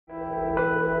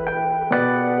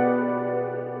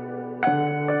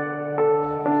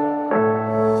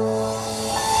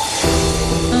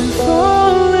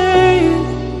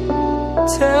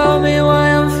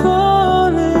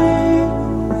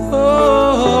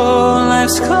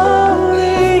is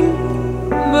calling,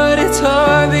 but it's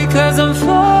hard because I'm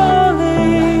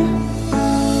falling.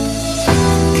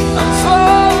 I'm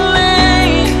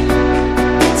falling.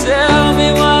 Tell me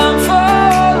why I'm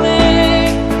falling.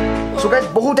 So guys,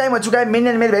 बहुत time हो चुका है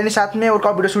मैंने मेरे भाई ने साथ में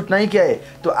वर्कआउट वीडियो शूट नहीं किया है,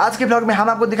 तो आज के ब्लॉग में हम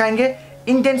आपको दिखाएंगे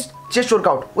intense chest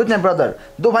workout with my brother.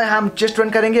 दो भाई हम चेस्ट रन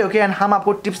करेंगे, ओके, एंड हम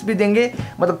आपको टिप्स भी देंगे,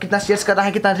 मतलब कितना चेस्ट करना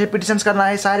है, कितना रिपीटेशंस करना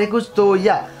है, सारे कुछ। तो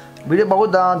या वीडियो बहुत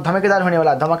धमाकेदार होने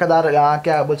वाला है, धमाकेदार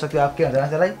क्या बोल सकते हो आप, क्या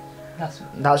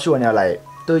धांसू होने वाला है।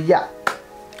 तो या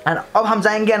एंड अब हम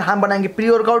जाएंगे एंड हम बनाएंगे प्री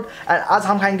वर्कआउट, एंड आज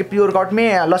हम खाएंगे प्री वर्कआउट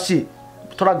में लस्सी।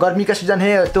 थोड़ा गर्मी का सीज़न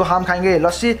है तो हम खाएंगे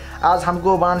लस्सी। आज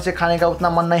हमको बनाने से खाने का उतना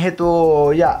मन नहीं है,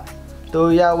 तो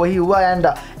या वही हुआ। एंड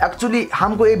एक्चुअली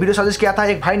हमको एक वीडियो सजेस्ट किया था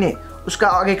एक भाई ने, उसका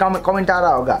आगे कमेंट आ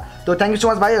रहा होगा, तो थैंक यू सो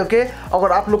मच भाई। ओके,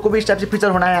 अगर आप लोग को भी इस टाइप से फीचर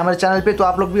होना है हमारे चैनल पे तो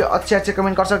आप लोग भी अच्छे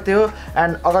कमेंट कर सकते हो,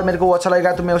 एंड अगर मेरे को अच्छा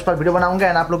लगेगा तो मैं उस पर वीडियो बनाऊंगा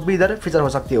एंड आप लोग भी इधर फीचर हो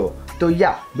सकते हो। तो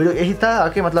या वीडियो यही था,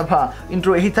 ओके, मतलब हाँ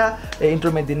इंट्रो यही था।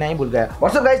 इंट्रो में देना ही भूल गया।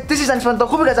 व्हाट्सअप गाइस, दिस इज अनिश, तो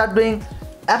खूब guys are doing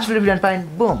absolutely fine,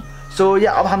 boom. सो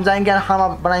या अब हम जाएंगे,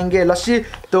 हम बनाएंगे लस्सी,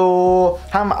 तो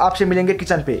हम आपसे मिलेंगे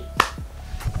किचन पे।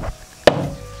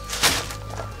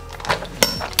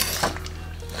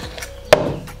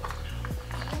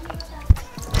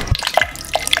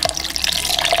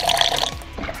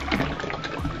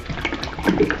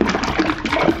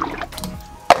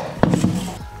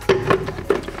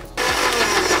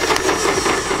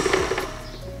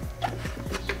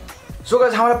 सो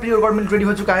गाइस, हमारा प्री वर्कआउट मील रेडी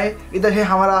हो चुका है। इधर है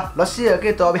हमारा लस्सी,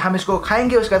 ओके, तो अभी हम इसको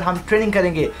खाएंगे, उसके बाद हम ट्रेनिंग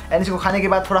करेंगे, एंड इसको खाने के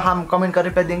बाद थोड़ा हम कमेंट का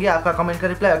रिप्लाई देंगे, आपका कमेंट का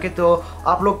रिप्लाई, ओके। तो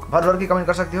आप लोग भर के कमेंट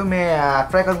कर सकते हो, मैं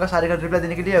ट्राई करूँगा सारे का रिप्लाई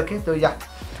देने के लिए, ओके। तो या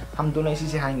हम दोनों इसी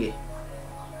से खाएंगे।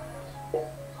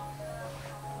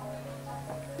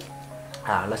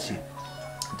 हाँ, लस्सी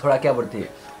थोड़ा क्या बोलते हैं,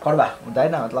 कड़वा होता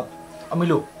है ना, मतलब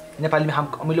अमिलो, नेपाली में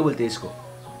हम अमिलो बोलते हैं इसको,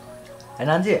 है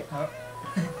ना जी।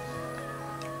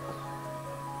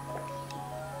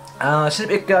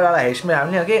 सिर्फ एक वाला है इसमें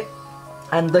हमने, ओके,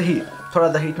 एंड दही, थोड़ा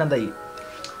दही, इतना दही।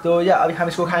 तो या अभी हम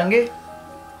इसको खाएंगे,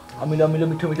 अमिलो अमिलो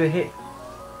मीठो मीठो है,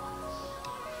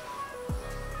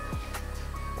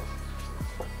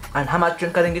 एंड हम आज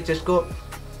ट्रेन करेंगे चेस्ट को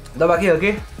दबा के,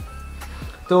 ओके।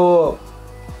 तो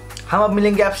हम अब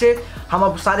मिलेंगे आपसे, हम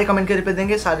अब सारे कमेंट के रिप्लाई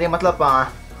देंगे, सारे मतलब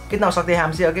कितना हो सकते हैं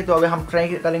हमसे, ओके। तो अभी हम ट्राई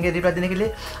करेंगे रिप्लाई देने के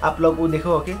लिए, आप लोग वो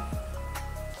देखो, ओके।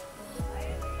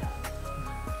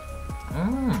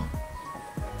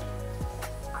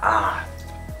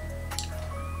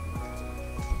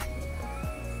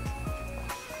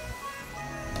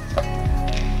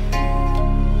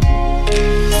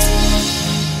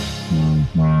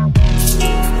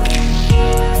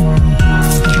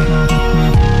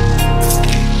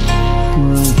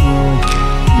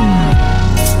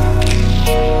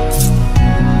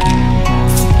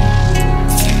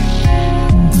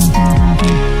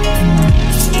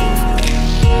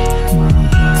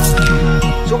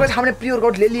 हमने प्री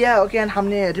वर्कआउट ले लिया है, ओके, एंड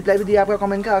हमने रिप्लाई भी दिया आपका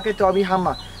कमेंट का, ओके। तो अभी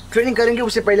हम ट्रेनिंग करेंगे,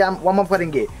 उससे पहले हम वार्म अप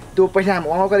करेंगे। तो पहले हम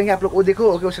वार्म अप करेंगे, आप लोग वो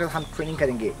देखो, ओके, उसके बाद हम ट्रेनिंग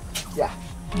करेंगे। या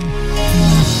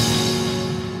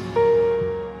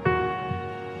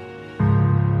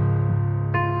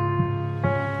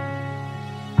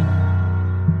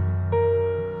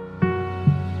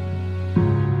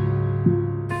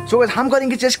सो हम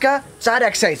करेंगे चेस्ट का 4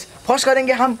 एक्सरसाइज। फर्स्ट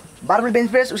करेंगे हम बारबेल बेंच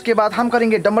प्रेस, उसके बाद हम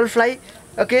करेंगे डंबल फ्लाई,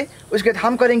 ओके, उसके बाद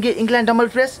हम करेंगे इंक्लाइन डंबल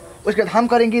प्रेस, उसके बाद हम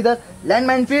करेंगे इधर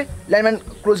लैंडमाइन पे लैंडमाइन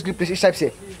क्लोज ग्रिप प्रेस, इस टाइप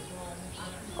से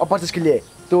अपर चेस्ट के लिए।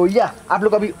 तो या आप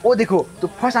लोग अभी वो देखो। तो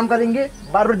फर्स्ट हम करेंगे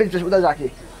बारबेल बेंच प्रेस, उधर जाके।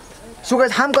 सो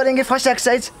गाइस, हम करेंगे first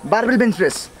exercise barbell bench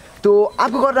press. तो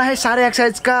आपको करना है सारे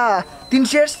एक्सरसाइज का 3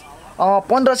 सेट्स,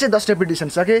 15 से 10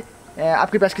 रेपिटेशंस, ओके।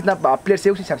 आपके पास कितना प्लेट्स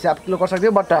है उस हिसाब से आप लोग कर सकते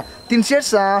हो, बट 3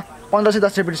 सेट्स 15 से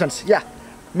 10 रेपिटेशंस। या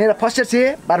मेरा फर्स्ट सेट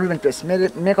से बारबेल बेंच प्रेस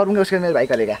मैं करूँगा, उसके बाद मेरे भाई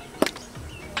करेगा।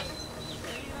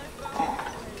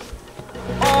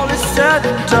 Said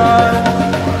and done.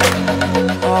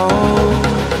 Oh,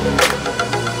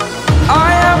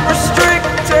 I am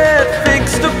restricted,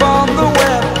 fixed upon the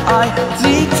web. I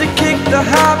need to kick the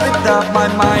habit that my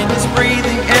mind is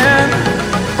breathing in.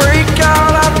 Break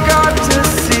out, I've got to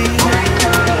see.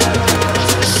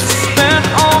 Spent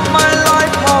all my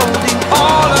life holding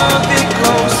all of it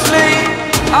closely.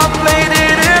 I played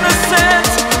it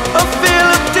innocent, a feel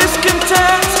of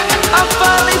discontent. I'm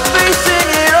finally facing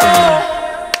it all.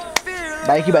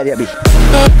 भाई की बारी अभी।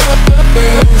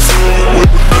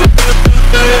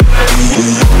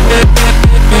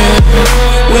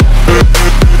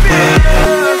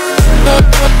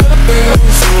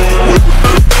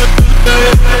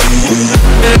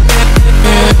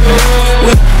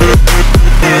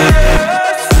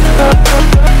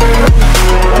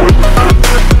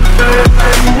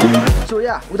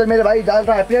 या उधर मेरे भाई डाल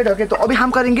रहा है प्लेट। ओके तो अभी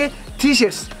हम करेंगे 3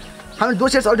 सेट्स। हमने 2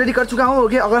 सेट्स ऑलरेडी कर चुका हूँ।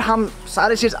 ओके अगर हम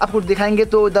सारे सेट्स आपको दिखाएंगे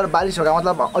तो इधर बारिश होगा,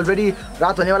 मतलब ऑलरेडी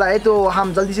रात होने वाला है, तो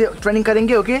हम जल्दी से ट्रेनिंग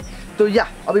करेंगे। ओके तो या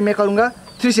अभी मैं करूँगा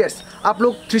 3 सेट्स, आप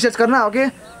लोग 3 सेट्स करना। ओके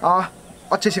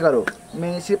अच्छे से करो,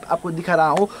 मैं सिर्फ आपको दिखा रहा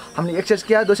हूँ। हमने 1 सेट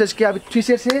किया, 2 सेट्स किया, अभी 3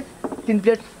 सेट्स है, 3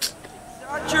 plate.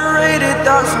 Saturated,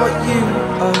 that's what you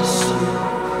assume.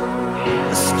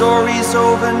 The story's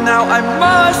over now, I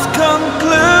must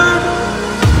conclude.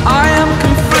 I am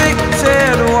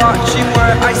conflicted, watching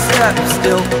where I step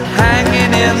still,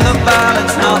 hanging in the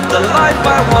balance, not the life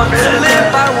I want to live.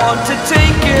 I want to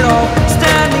take it all,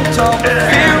 standing tall,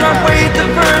 fear I weighed the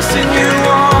person you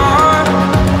are.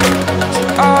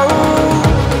 Oh,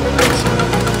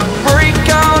 break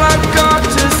out, I've got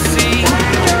to see.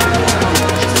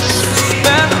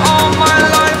 Spent all my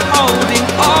life holding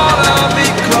all of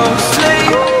it closely.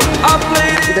 I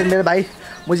played it. इधर मेरे भाई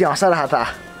मुझे हंसा रहा था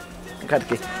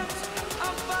करके।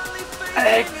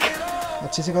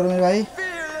 अच्छे से करो मेरे भाई।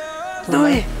 2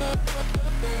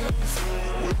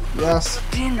 यस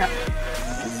 3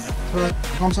 थोड़ा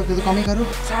कम सकते तो कम ही करो।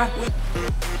 4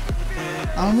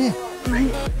 आऊँ मैं? 9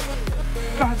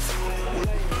 10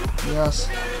 यस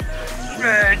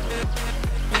 11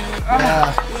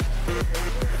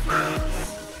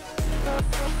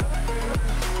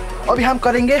 अभी हम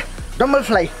करेंगे dumbbell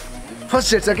fly first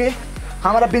sets. Okay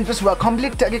हमारा बेंच प्रेस हुआ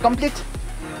complete. Okay complete.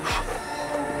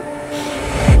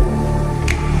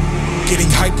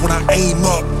 Getting hype when I aim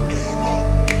up,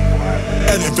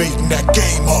 elevating that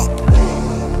game up,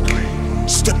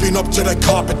 stepping up to the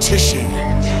competition.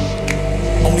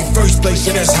 Only first place,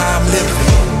 and that's how I'm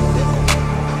living.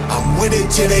 I'm with it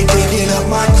till they digging up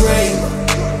my grave,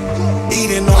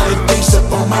 eating all the things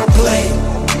up on my plate.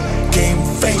 Game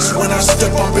face when I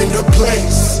step up into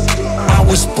place. I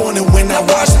was born and when I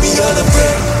watched me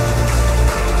elevate.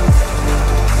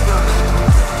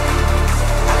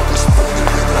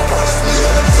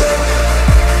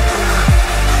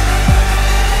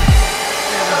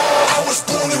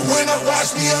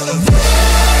 Watch me elevate.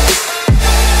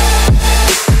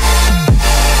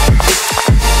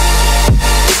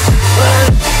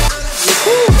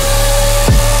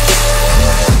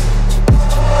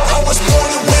 I was born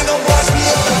to win, watch me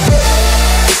elevate.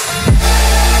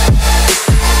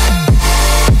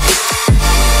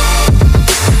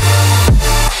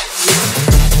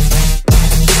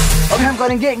 अभी हम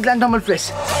करेंगे incline dumbbell press.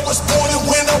 I was born to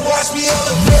win, watch me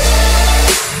elevate.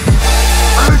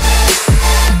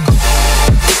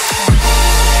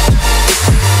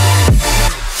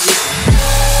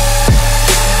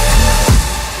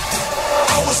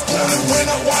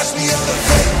 Watch me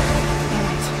elevate.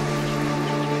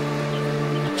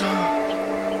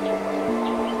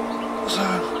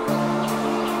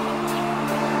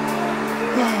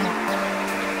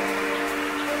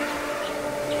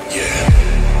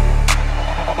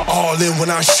 Yeah. All in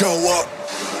when I show up.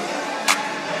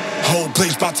 Whole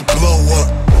place about to blow up.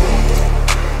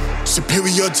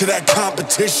 Superior to that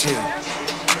competition.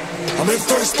 I'm in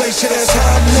first place, yeah, that's how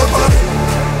I'm living.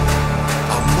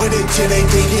 With it till they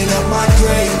digging up my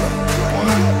grave,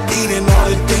 eating all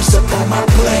the things up on my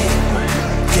plate.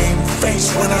 Game face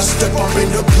when I step up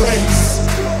into place.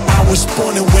 I was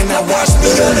born and when I watched me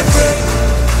elevate.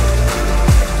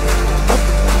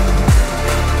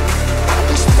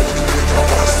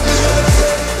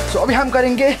 So अभी हम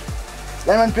करेंगे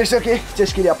lemon pressure के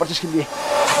chest के लिए, अपर chest के लिए।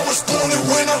 I was born and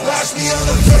when I watched me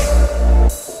elevate.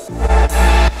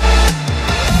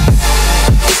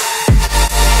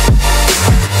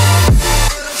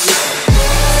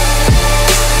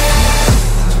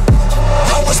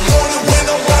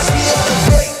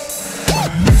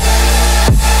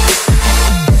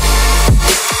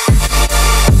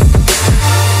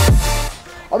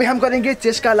 अभी हम करेंगे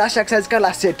चेस्ट का लास्ट एक्सरसाइज का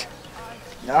last set.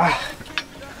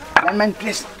 Landmine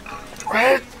press.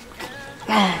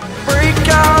 Break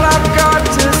out, I've got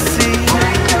to see.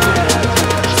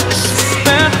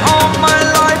 Spent all my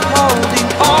life holding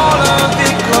all of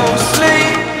it closely.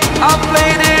 I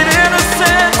played it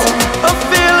innocent, a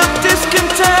feel of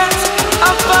discontent.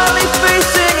 I'm finally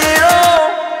facing it all,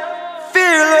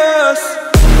 fearless.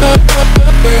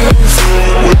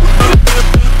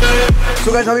 So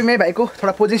guys अभी मैं भाई को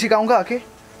थोड़ा posing सिखाऊंगा। Okay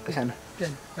कैसा है ना?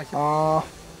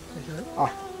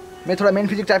 मैं थोड़ा मेन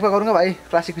फिजिक टाइप का करूँगा, भाई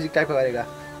क्लासिक फिजिक टाइप का करेगा।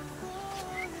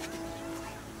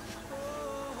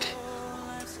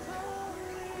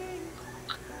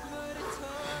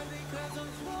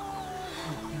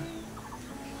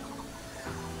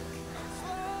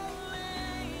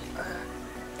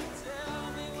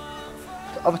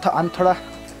 तो अब हम थोड़ा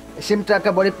सेम टाइप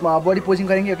का बॉडी पोजिंग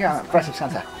करेंगे। ओके ट्राइसेप्स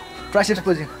का triceps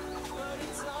posing.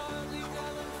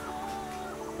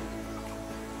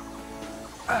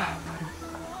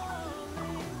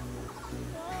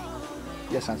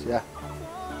 Yes, Hans, yeah.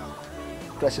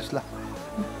 Triceps la.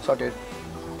 Sorted.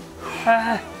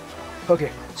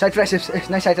 Okay, side triceps.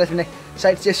 Nice side triceps.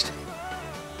 Side chest.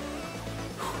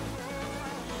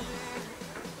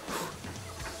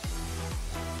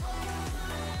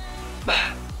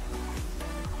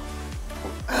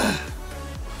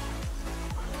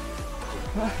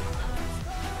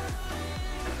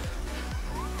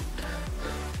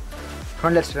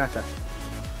 Front let's turn that.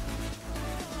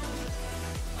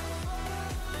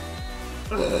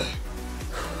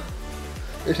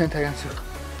 Isn't that answer?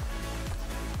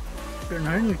 You're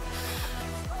not.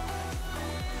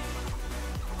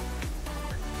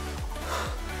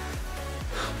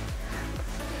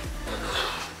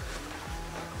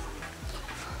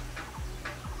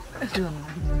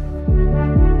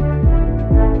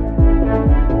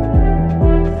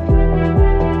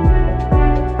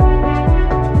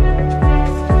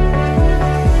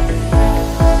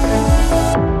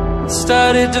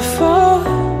 Started to fall,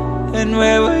 and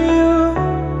where were you?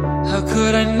 How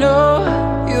could I know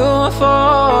you were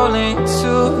falling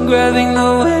too? Grabbing the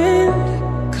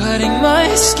wind, cutting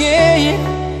my skin,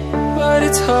 but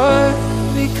it's hard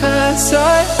because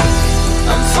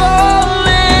I'm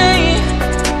falling.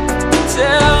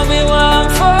 Tell me why I'm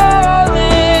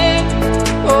falling.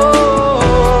 Oh,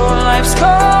 life's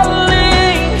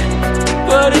calling,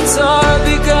 but it's hard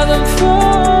because I'm falling.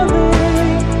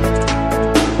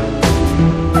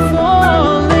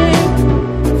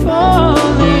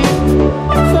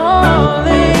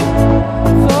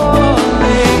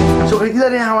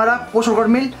 इधर है हमारा post workout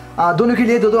meal दोनों के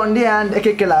लिए दो अंडे and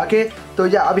एक केला ओके तो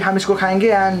या अभी हम इसको खाएंगे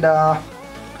एंड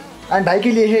भाई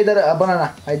के लिए है इधर बनाना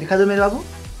भाई दिखा दो मेरे बाबू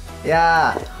या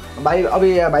भाई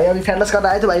अभी फैटलेस कर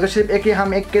रहा है तो भाई को सिर्फ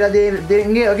हम एक केला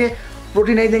देंगे ओके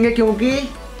प्रोटीन नहीं देंगे क्योंकि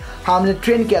हमने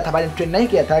ट्रेन किया था भाई ने ट्रेन नहीं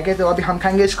किया था ओके तो अभी हम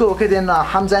खाएंगे इसको ओके देन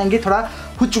हम जाएंगे थोड़ा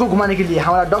हुच्चू को घुमाने के लिए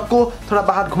हमारा डॉग को थोड़ा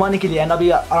बाहर घुमाने के लिए एंड अभी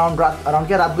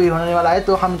अराउंड रात भी होने वाला है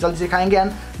तो हम जल्दी से खाएंगे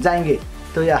एंड जाएंगे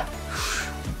तो या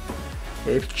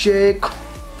check.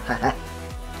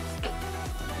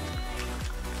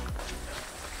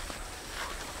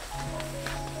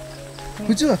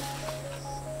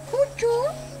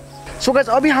 सो गाइस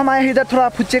अभी हम आए इधर थोड़ा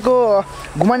फुच्चे को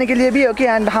घुमाने के लिए भी ओके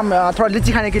एंड हम थोड़ा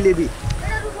लिच्ची खाने के लिए भी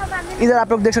इधर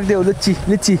आप लोग देख सकते हो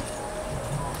लिच्ची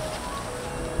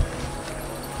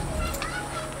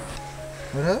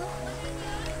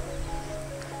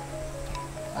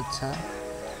अच्छा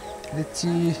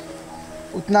लिच्ची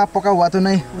उतना पका हुआ तो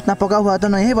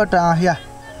नहीं है बट या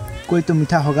कोई तो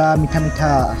मीठा होगा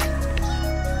मीठा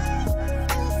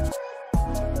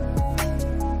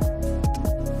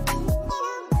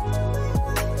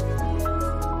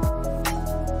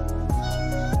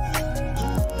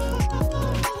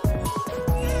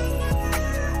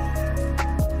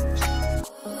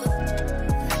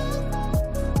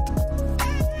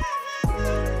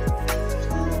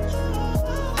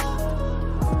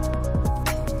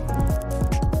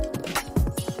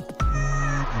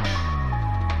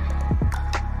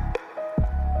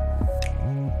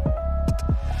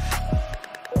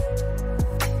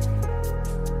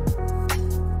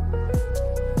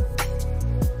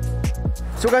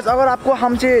सो गाइस अगर आपको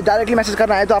हमसे डायरेक्टली मैसेज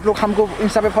करना है तो आप लोग हमको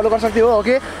इंस्टा पे फॉलो कर सकते हो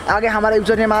ओके आगे हमारा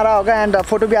यूजर नेम आ रहा होगा एंड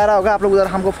फोटो भी आ रहा होगा आप लोग उधर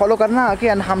हमको फॉलो करना ओके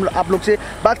एंड हम आप लोग से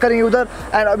बात करेंगे उधर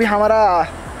एंड अभी हमारा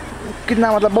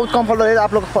कितना मतलब बहुत कम फॉलोअर है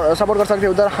आप लोग सपोर्ट कर सकते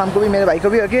हो उधर हमको भी मेरे भाई को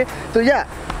भी ओके तो या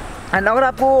एंड अगर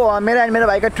आपको मेरा एंड मेरे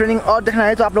भाई का ट्रेनिंग और देखना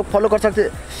है तो आप लोग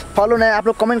फॉलो नहीं आप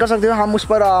लोग कमेंट कर सकते हो हम उस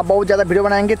पर बहुत ज़्यादा वीडियो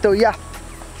बनाएंगे तो या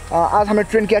आज हमने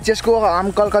ट्रेन किया चेस्ट को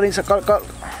हम कल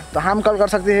कर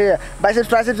सकते हैं बाइसेप्स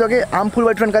ट्राइसेप्स ओके हम फुल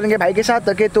वेट ट्रेन करेंगे भाई के साथ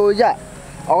ओके तो या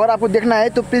अगर आपको देखना है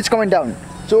तो please comment down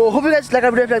so hope you guys like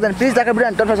our video then please like our video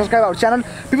and don't subscribe our channel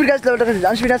people guys love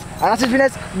Anish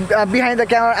Fitness behind the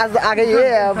camera as आगे ये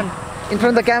in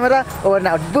front of the camera over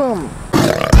now boom